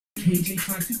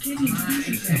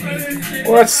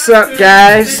What's up,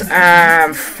 guys?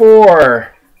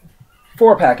 Four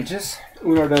packages.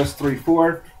 Uno, dos, three,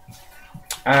 four.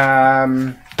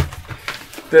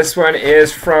 This one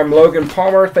is from Logan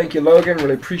Palmer. Thank you, Logan.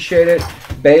 Really appreciate it.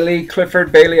 Bailey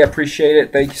Clifford. Bailey, I appreciate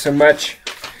it. Thank you so much.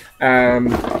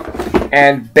 And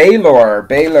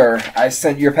Baylor, I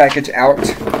sent your package out.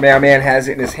 Mailman has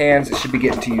it in his hands. It should be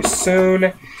getting to you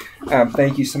soon.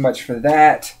 Thank you so much for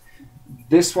that.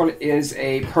 This one is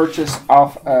a purchase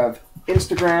off of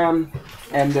Instagram,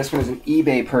 and this one is an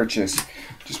eBay purchase.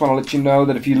 Just want to let you know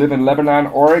that if you live in Lebanon,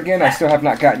 Oregon, I still have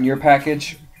not gotten your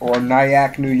package, or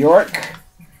Nyack, New York.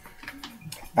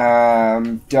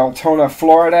 Deltona,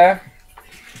 Florida,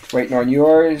 waiting on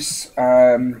yours.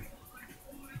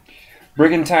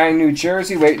 Brigantine, New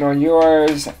Jersey, waiting on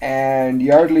yours. And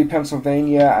Yardley,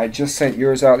 Pennsylvania, I just sent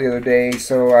yours out the other day,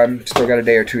 so I'm still got a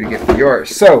day or two to get for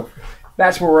yours. So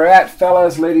that's where we're at,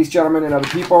 fellas, ladies, gentlemen, and other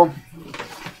people.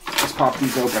 Let's pop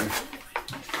these open.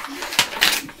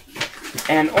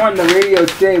 And on the radio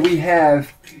today, we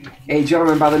have a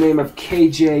gentleman by the name of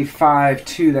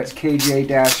KJ52. That's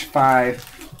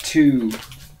KJ-52.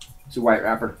 It's a white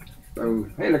wrapper. Oh,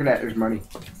 hey, look at that. There's money.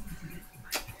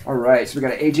 All right, so we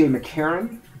got an AJ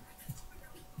McCarron.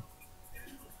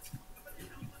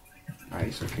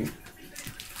 Nice, okay.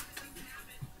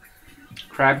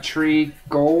 Crabtree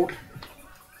Gold.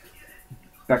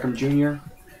 Beckham Jr.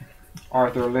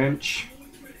 Arthur Lynch.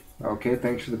 Okay,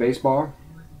 thanks for the baseball.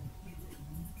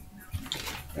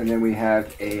 And then we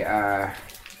have a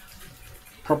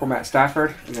purple Matt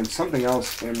Stafford, and then something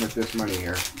else in with this money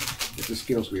here. It just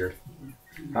feels weird.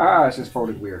 Ah, it's just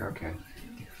folded weird. Okay.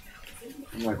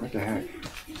 I'm like, what the heck?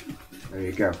 There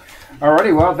you go.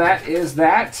 Alrighty, well, that is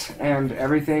that, and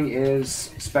everything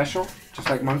is special, just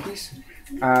like monkeys.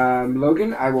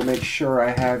 Logan, I will make sure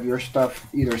I have your stuff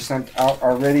either sent out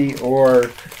already or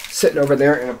sitting over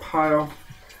there in a pile.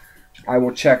 I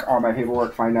will check all my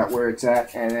paperwork, find out where it's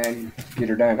at, and then get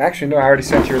her done. Actually, no, I already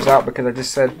sent yours out because I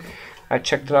just said I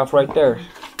checked it off right there.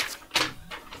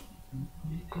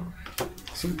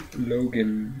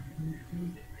 Logan.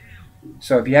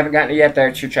 So if you haven't gotten it yet,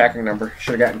 that's your tracking number.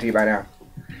 Should have gotten to you by now.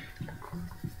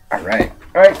 All right.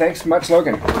 All right, thanks so much,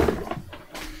 Logan.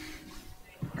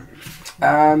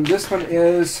 This one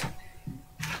is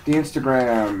the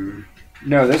Instagram.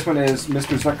 No, this one is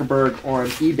Mr. Zuckerberg on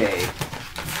eBay.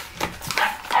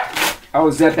 Oh,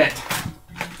 Zip It.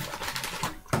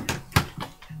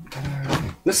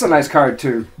 This is a nice card,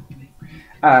 too.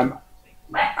 I'm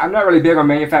not really big on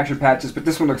manufactured patches, but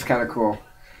this one looks kind of cool.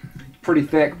 Pretty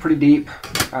thick, pretty deep.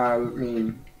 I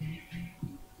mean,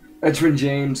 Edgerrin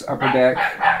James, Upper Deck.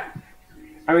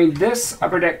 I mean, this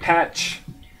Upper Deck patch,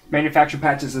 manufactured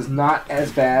patches, is not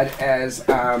as bad as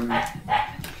the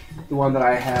one that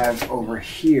I have over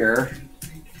here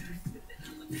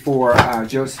for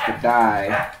Joseph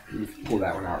Addai. Let me pull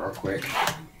that one out real quick.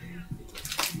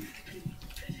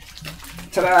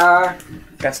 Ta-da!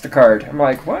 That's the card. I'm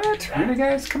like, what? Really,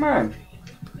 guys? Come on.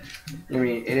 I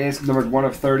mean, it is numbered 1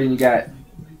 of 30, and you got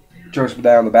Joseph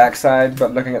Addai on the back side,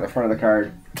 but looking at the front of the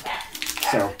card.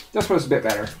 So, this one's a bit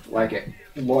better. Like it.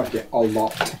 Like it a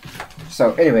lot.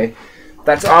 So, anyway,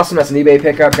 that's awesome. That's an eBay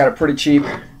pickup. Got it pretty cheap.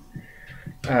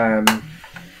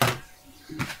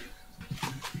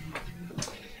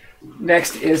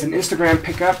 Next is an Instagram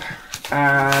pickup.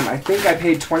 I think I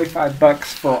paid $25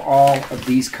 for all of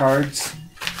these cards.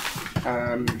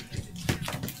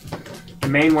 The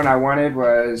main one I wanted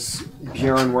was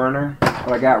Bjorn Werner,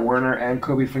 but I got Werner and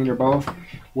Kobe Fleener both.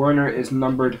 Werner is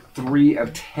numbered 3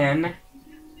 of 10.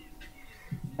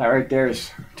 That right there is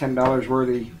 $10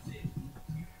 worthy.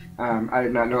 I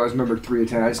did not know it was numbered 3 of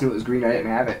 10. I just knew it was green. I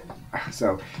didn't have it.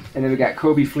 So, and then we got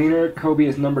Kobe Fleener. Kobe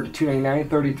is numbered to 299,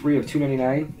 33 of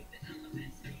 299.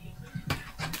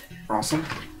 Awesome.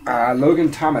 Logan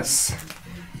Thomas.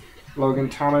 Logan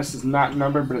Thomas is not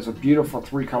numbered, but it's a beautiful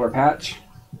 3-color patch.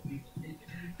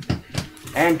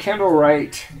 And Kendall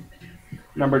Wright,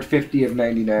 numbered 50 of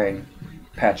 99,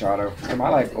 patch auto. Am I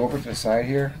like over to the side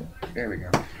here? There we go.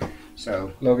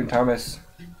 So, Logan Thomas.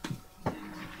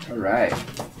 All right.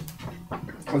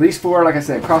 Well, these 4, like I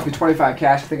said, cost me $25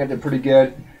 cash. I think I did pretty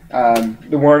good.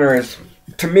 The Werner is,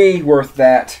 to me, worth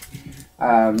that.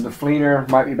 The Fleener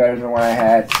might be better than the one I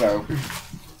had. So,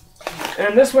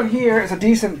 and this one here is a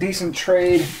decent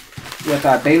trade with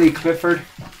Bailey Clifford.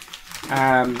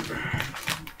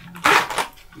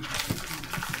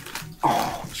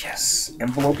 Oh yes,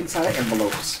 envelope inside of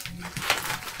envelopes.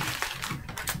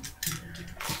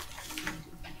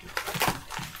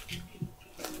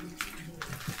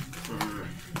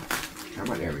 Come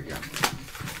on, there we go.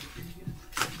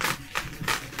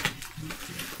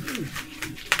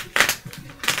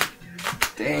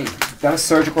 Dang, that a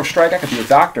surgical strike? I could be a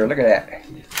doctor. Look at that.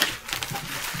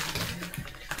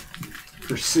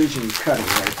 Precision cutting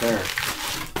right there.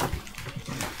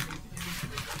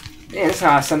 Man, that's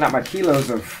how I send out my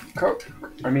kilos of coke.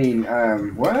 I mean,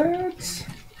 what?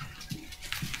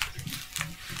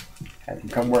 Have them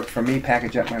come work for me,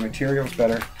 package up my materials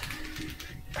better.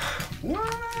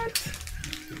 What?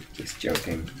 Just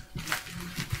joking.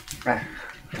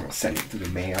 I'll send it to the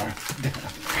mail.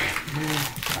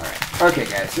 Alright. Okay,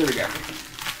 guys, here we go.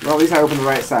 Well, at least I opened the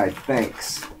right side.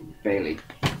 Thanks, Bailey.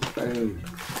 Boom.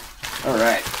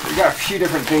 Alright. We got a few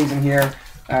different things in here.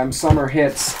 Some are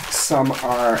hits, some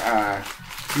are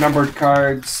numbered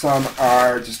cards, some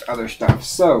are just other stuff.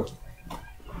 So,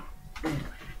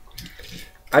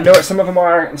 I know what some of them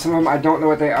are, and some of them I don't know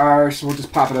what they are, so we'll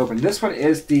just pop it open. This one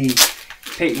is the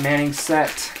Peyton Manning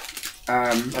set,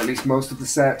 or at least most of the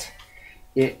set.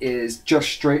 It is just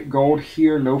straight gold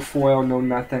here, no foil, no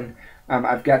nothing.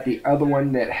 I've got the other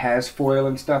one that has foil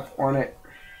and stuff on it.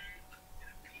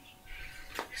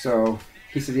 So,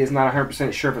 he said he is not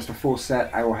 100% sure if it's the full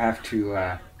set. I will have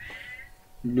to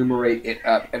numerate it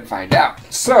up and find out.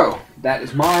 So, that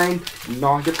is mine.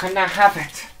 No, you cannot have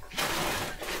it.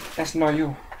 That's not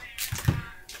you.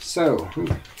 So,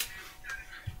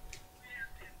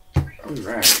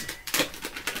 alright.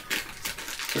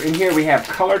 So in here we have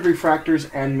colored refractors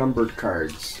and numbered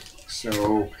cards.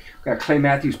 So, we've got Clay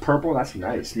Matthews purple. That's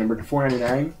nice. Numbered to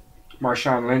 $4.99.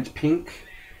 Marshawn Lynch pink.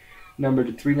 Numbered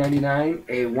to $3.99.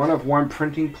 A 1-of-1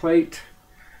 printing plate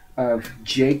of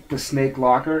Jake the Snake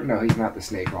Locker. No, he's not the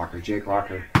Snake Locker. Jake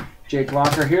Locker. Jake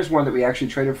Locker. Here's one that we actually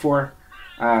traded for.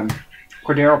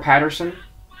 Cordero Patterson.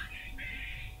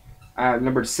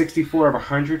 Numbered 64 of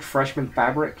 100. Freshman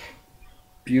fabric.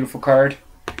 Beautiful card.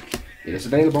 It is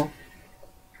available.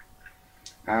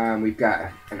 We've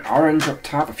got an orange up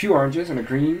top. A few oranges and a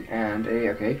green and a,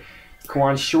 okay.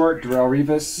 Kawan Short. Darrelle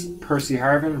Revis. Percy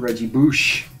Harvin. Reggie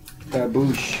Bush. The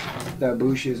bush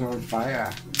is on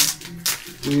fire.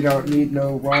 We don't need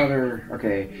no water.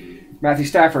 Okay. Matthew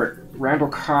Stafford, Randall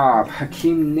Cobb,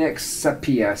 Hakeem Nicks,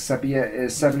 Sepia. Sepia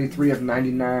is 73 of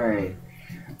 99.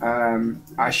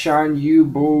 Ashawn your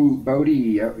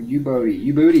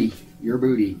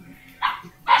booty.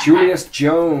 Julius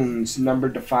Jones,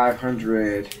 numbered to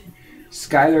 500.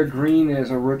 Skylar Green is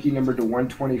a rookie, numbered to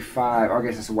 125. I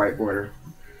guess it's a white border.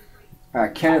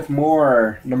 Kenneth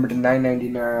Moore, numbered to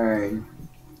 999.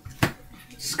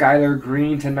 Skylar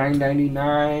Green to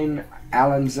 999.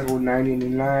 Allen Zittle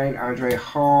 999. Andre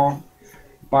Hall,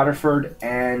 Butterford,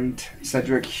 and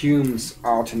Cedric Humes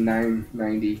all to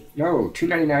 990. No,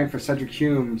 299 for Cedric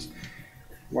Humes.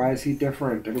 Why is he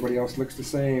different? Everybody else looks the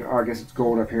same. Oh, I guess it's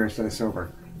gold up here instead of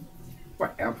silver.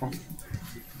 Whatever.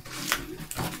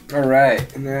 All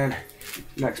right, and then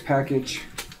next package.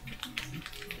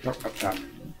 Oh, up top.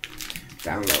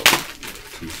 Down low.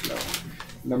 Too slow.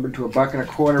 Numbered to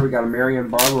 $1.25. We got a Marion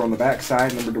Barber on the back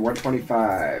side. Numbered to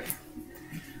 125.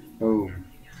 Boom.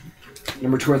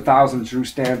 Number to 1,000. Drew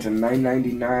Stanton.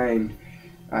 999.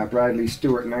 Bradley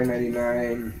Stewart.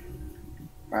 999.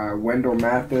 Wendell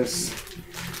Mathis.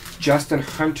 Justin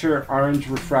Hunter. Orange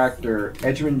Refractor.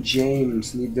 Edgerrin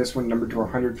James. Need this one. Numbered to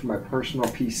 100 for my personal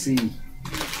PC.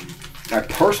 My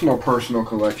personal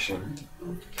collection.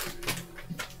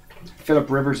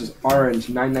 Phillip Rivers is orange.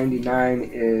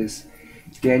 999 is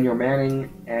Daniel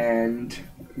Manning and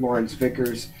Lawrence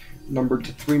Vickers. Numbered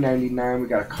to 399, we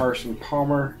got a Carson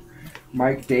Palmer.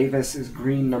 Mike Davis is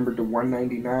green, numbered to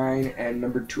 199, and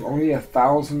numbered to only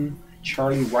 1,000,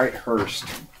 Charlie Whitehurst.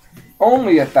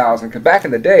 Only 1,000, because back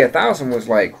in the day, 1,000 was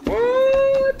like,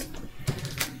 what?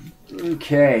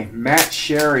 Okay, Matt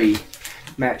Sherry.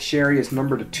 Matt Sherry is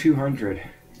numbered to 200.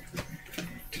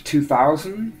 To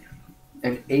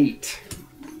 2,008.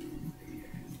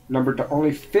 Numbered to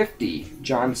only 50,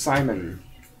 John Simon.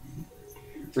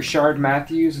 Rashard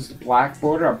Matthews is the black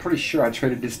border. I'm pretty sure I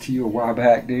traded this to you a while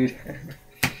back, dude.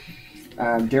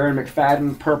 Darren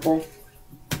McFadden, purple.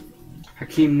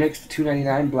 Hakeem Nicks,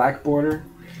 299, black border.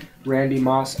 Randy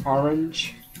Moss,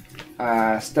 orange.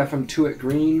 Stephen Tuitt,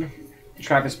 green.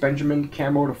 Travis Benjamin,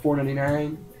 camo to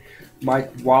 499.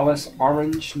 Mike Wallace,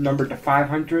 orange, numbered to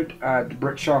 500.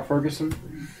 Brickshaw Ferguson,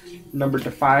 numbered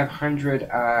to 500.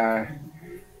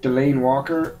 Delane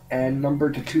Walker, and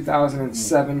numbered to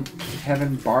 2007,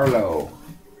 Kevin Barlow.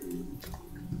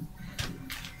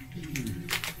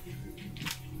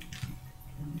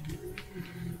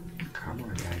 Come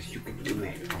on, guys, you can do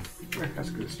it. Oh, that's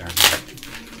a good start.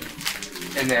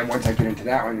 And then once I get into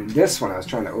that one, and this one I was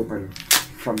trying to open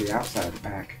from the outside of the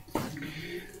pack.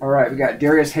 All right, we got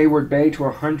Darius Hayward Bay to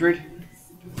 100.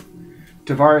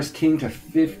 Tavares King to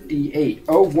 58.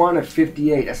 01 of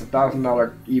 58. That's a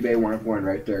 $1,000 eBay 1-of-1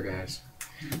 right there, guys.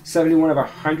 71 of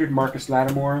 100. Marcus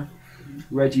Lattimore.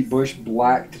 Reggie Bush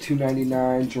black to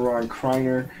 299. Jerron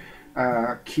Kreiner.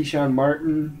 Keyshawn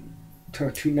Martin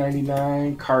to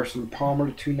 299. Carson Palmer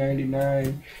to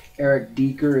 299. Eric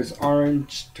Deeker is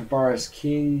orange. Tavares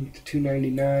King to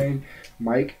 299.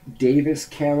 Mike Davis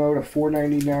camo to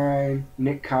 499.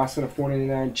 Nick Casa to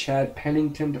 499. Chad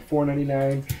Pennington to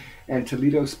 499. And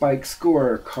Toledo Spike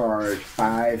score card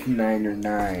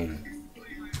 599.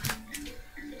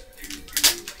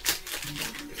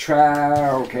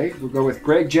 Okay, we'll go with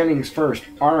Greg Jennings first.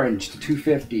 Orange to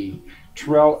 250.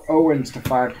 Terrell Owens to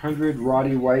 500.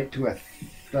 Roddy White to a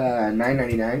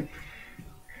 999.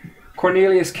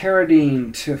 Cornelius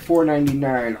Carradine to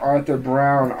 499. Arthur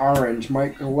Brown orange.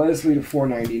 Michael Leslie to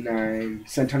 499.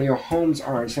 Santonio Holmes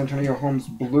orange. Santonio Holmes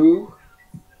blue.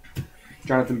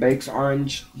 Jonathan Bakes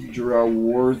orange. Jarrell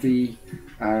Worthy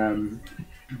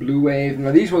Blue Wave.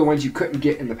 Now these were the ones you couldn't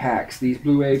get in the packs. These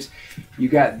Blue Waves, you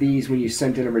got these when you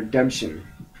sent in a redemption.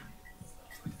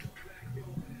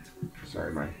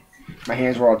 Sorry, my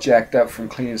hands were all jacked up from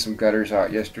cleaning some gutters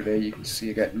out yesterday. You can see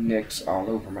I got nicks all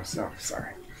over myself.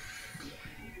 Sorry.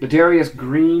 Ladarius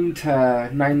Green to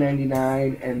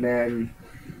 $9.99, and then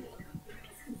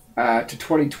to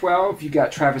 2012 you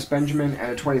got Travis Benjamin,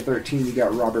 and in 2013 you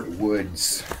got Robert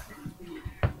Woods.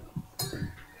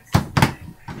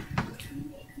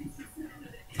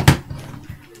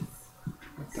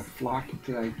 What the flock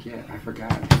did I get? I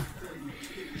forgot.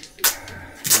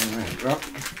 All right. Well.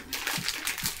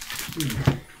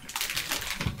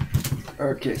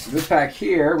 Okay, so this pack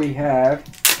here we have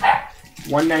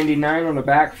 $199 on the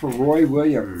back for Roy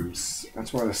Williams.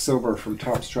 That's one of the silver from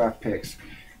Topps Draft Picks.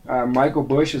 Michael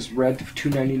Bush is red to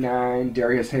 $299.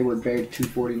 Darius Hayward Bay to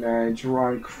 $249.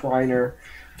 Jerron Kreiner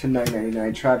to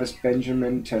 $999. Travis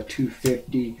Benjamin to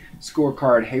 $250.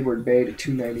 Scorecard Hayward Bay to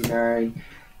 $299.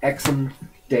 Exum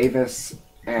Davis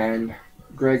and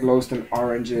Greg Loston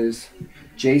oranges.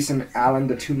 Jason Allen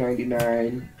to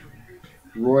 $299.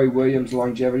 Roy Williams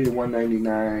longevity to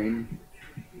 $199.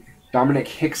 Dominic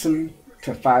Hickson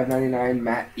to $5.99.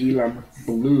 Matt Elam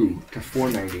blue to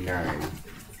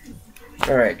 $4.99.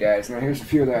 All right, guys. Now here's a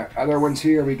few of the other ones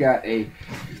here. We got a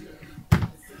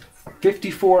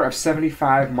 54 of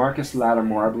 75 Marcus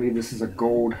Lattimore. I believe this is a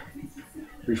gold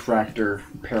refractor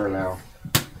parallel.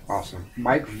 Awesome.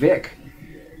 Mike Vick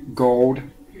gold,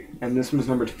 and this one's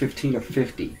numbered 15 of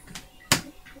 50.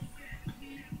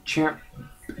 Champ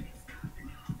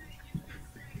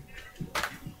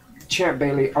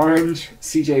Bailey orange,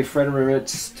 CJ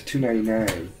Fredericks to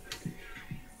 $2.99.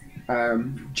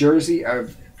 Jersey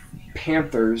of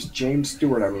Panthers, James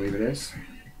Stewart, I believe it is.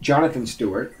 Jonathan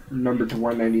Stewart, numbered to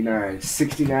 $1.99.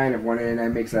 69 of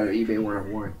 $1.99 makes that an eBay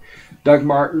 1-of-1. Doug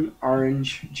Martin,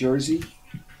 orange jersey.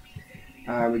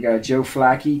 We got a Joe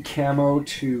Flacco camo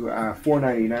to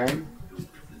 $4.99.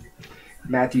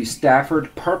 Matthew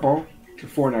Stafford, purple to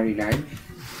 $4.99.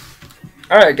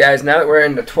 All right, guys. Now that we're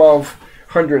in the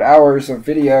 1,200 hours of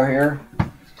video here,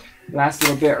 last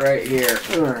little bit right here.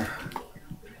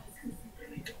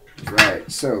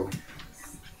 Right, so.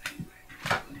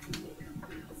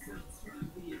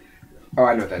 Oh,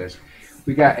 I know what that is.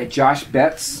 We got a Josh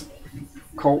Betts,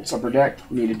 Colts upper deck.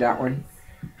 Needed that one.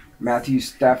 Matthew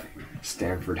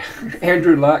Stanford.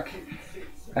 Andrew Luck.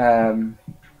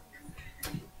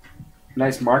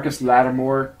 Nice Marcus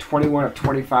Lattimore, 21 of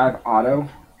 25 auto.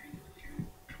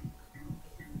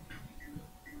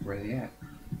 Where are they at?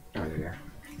 Oh, they're there.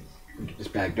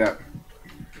 Just bagged up.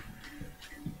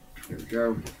 There we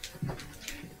go.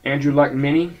 Andrew Luck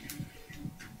mini.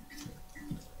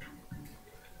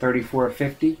 34 of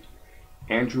 50.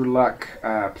 Andrew Luck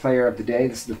player of the day.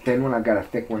 This is the thin one. I've got a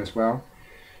thick one as well.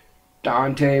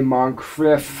 Dante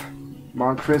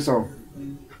Moncrisso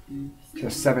to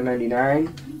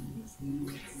 $7.99.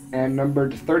 And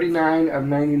numbered 39 of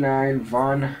 99,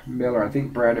 Von Miller. I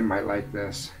think Brandon might like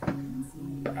this.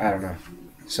 But I don't know.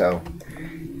 So,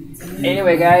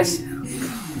 anyway, guys,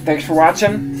 thanks for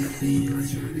watching.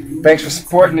 Thanks for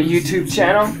supporting the YouTube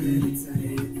channel.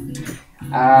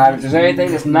 If there's anything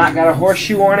that's not got a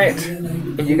horseshoe on it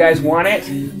and you guys want it,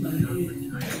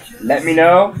 let me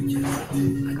know.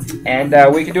 And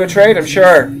we can do a trade, I'm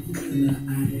sure.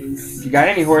 If you got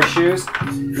any horseshoes,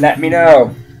 let me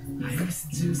know.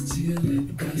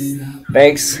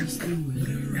 Thanks.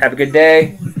 Have a good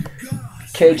day.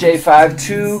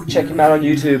 KJ52. Check him out on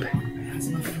YouTube.